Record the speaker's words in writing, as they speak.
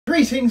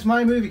Greetings,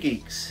 my movie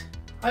geeks.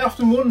 I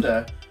often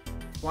wonder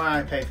why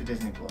I pay for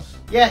Disney Plus.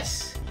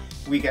 Yes,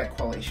 we get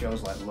quality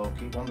shows like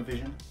Loki,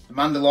 WandaVision, The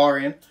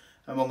Mandalorian,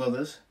 among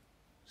others.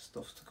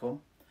 Stuff to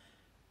come.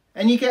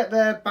 And you get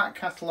their back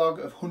catalogue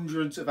of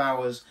hundreds of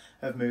hours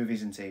of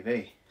movies and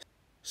TV.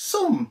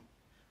 Some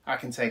I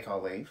can take or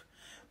leave,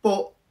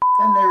 but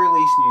then they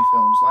release new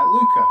films like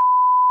Luca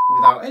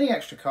without any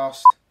extra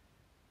cost,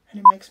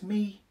 and it makes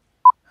me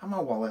and my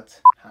wallet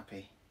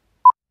happy.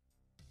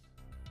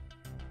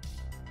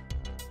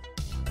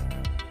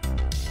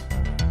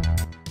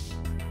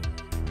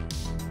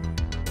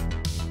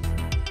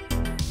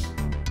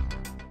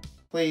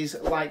 Please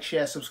like,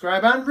 share,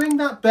 subscribe and ring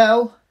that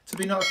bell to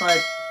be notified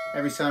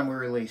every time we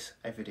release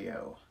a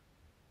video.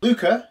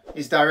 Luca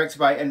is directed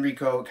by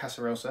Enrico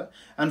Casarosa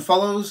and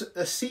follows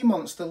a sea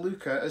monster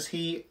Luca as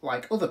he,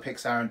 like other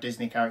Pixar and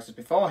Disney characters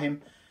before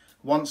him,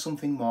 wants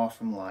something more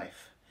from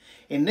life.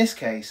 In this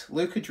case,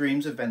 Luca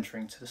dreams of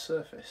venturing to the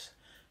surface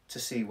to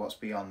see what's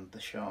beyond the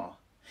shore.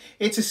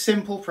 It's a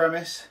simple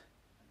premise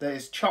that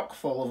is chock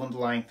full of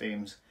underlying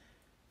themes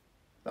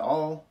that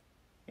all,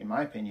 in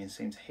my opinion,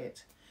 seem to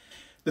hit.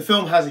 The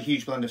film has a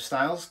huge blend of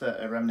styles that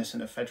are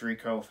reminiscent of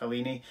Federico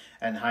Fellini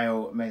and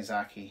Hayao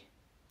Miyazaki.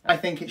 I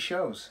think it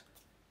shows.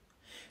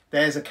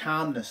 There's a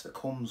calmness that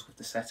comes with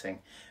the setting.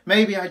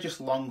 Maybe I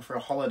just long for a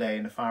holiday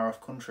in a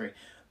far-off country,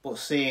 but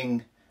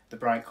seeing the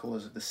bright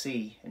colours of the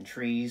sea and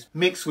trees,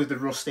 mixed with the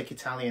rustic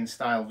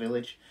Italian-style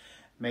village,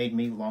 made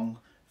me long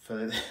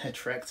for a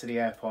trek to the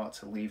airport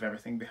to leave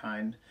everything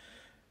behind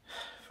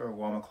for a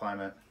warmer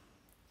climate.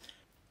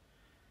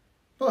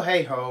 But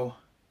hey-ho.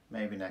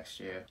 Maybe next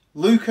year.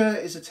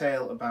 Luca is a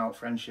tale about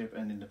friendship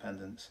and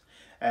independence.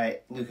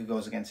 Luca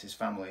goes against his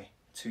family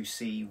to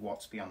see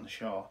what's beyond the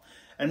shore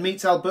and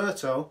meets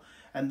Alberto,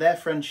 and their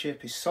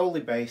friendship is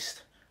solely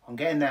based on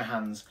getting their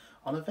hands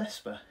on a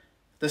Vespa.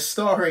 The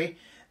story,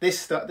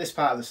 this part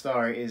of the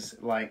story is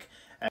like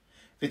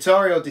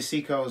Vittorio De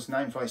Sico's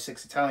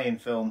 1946 Italian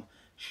film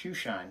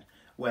Shoeshine,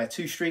 where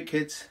two street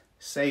kids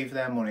save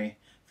their money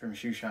from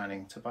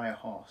shoeshining to buy a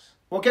horse.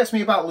 What gets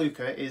me about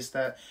Luca is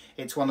that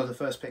it's one of the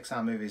first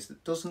Pixar movies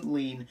that doesn't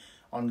lean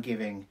on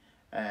giving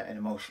an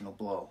emotional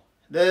blow.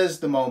 There's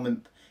the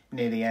moment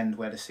near the end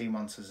where the sea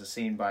monsters are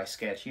seen by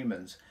scared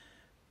humans,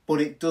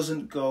 but it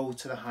doesn't go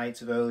to the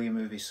heights of earlier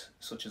movies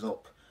such as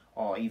Up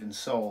or even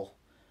Soul.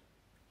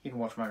 You can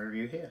watch my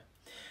review here.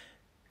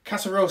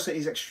 Casarosa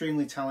is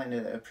extremely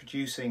talented at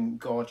producing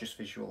gorgeous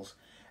visuals,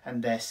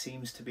 and there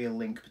seems to be a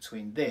link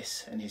between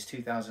this and his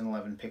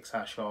 2011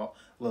 Pixar short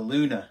La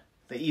Luna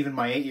that even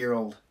my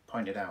 8-year-old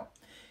pointed out.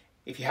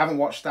 If you haven't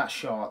watched that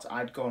short,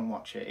 I'd go and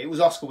watch it. It was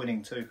Oscar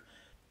winning too.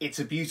 It's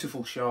a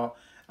beautiful short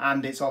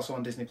and it's also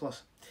on Disney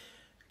Plus.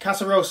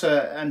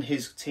 Casarosa and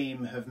his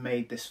team have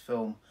made this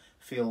film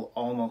feel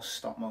almost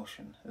stop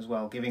motion as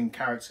well, giving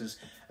characters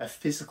a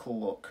physical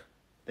look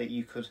that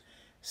you could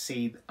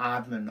see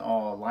Aardman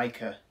or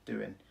Laika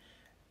doing,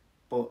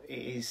 but it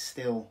is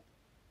still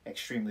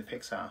extremely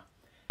Pixar.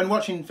 When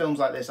watching films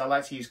like this, I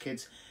like to use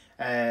kids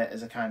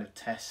as a kind of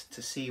test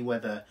to see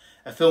whether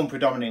a film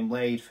predominantly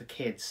made for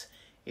kids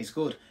is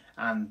good,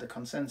 and the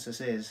consensus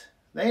is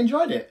they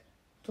enjoyed it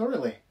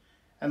thoroughly.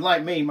 And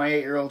like me, my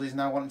 8-year-old is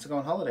now wanting to go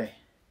on holiday.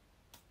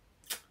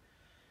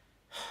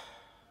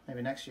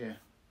 Maybe next year.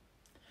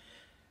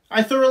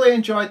 I thoroughly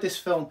enjoyed this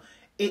film.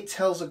 It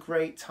tells a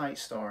great tight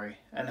story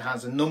and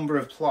has a number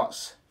of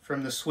plots,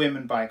 from the swim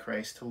and bike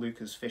race to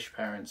Luca's fish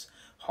parents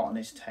hot on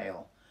his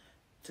tail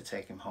to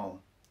take him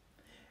home.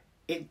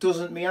 It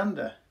doesn't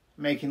meander,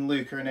 making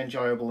Luca an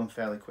enjoyable and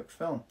fairly quick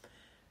film.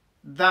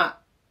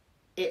 That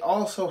it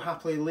also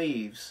happily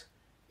leaves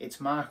its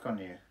mark on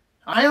you.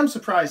 I am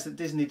surprised that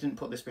Disney didn't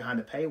put this behind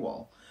a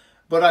paywall,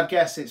 but I'd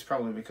guess it's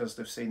probably because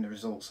they've seen the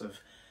results of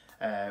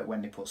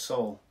when they put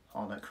Soul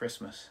on at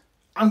Christmas.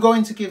 I'm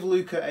going to give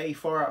Luca a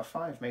 4 out of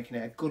 5, making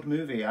it a good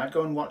movie. I'd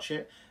go and watch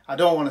it. I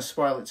don't want to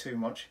spoil it too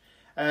much.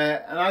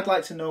 And I'd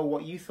like to know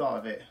what you thought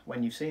of it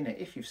when you've seen it,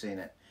 if you've seen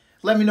it.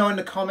 Let me know in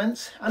the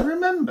comments, and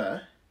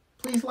remember,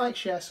 please like,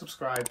 share,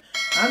 subscribe,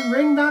 and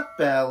ring that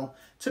bell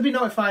to be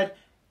notified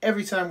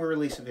every time we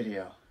release a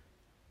video.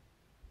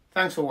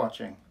 Thanks for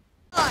watching.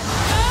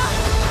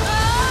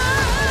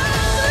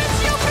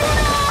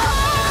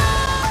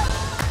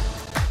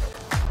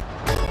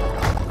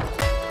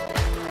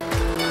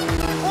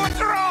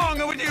 What's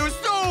wrong with you,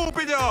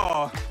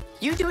 stupido?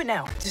 You do it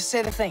now. Just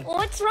say the thing.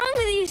 What's wrong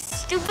with you,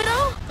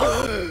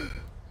 stupido?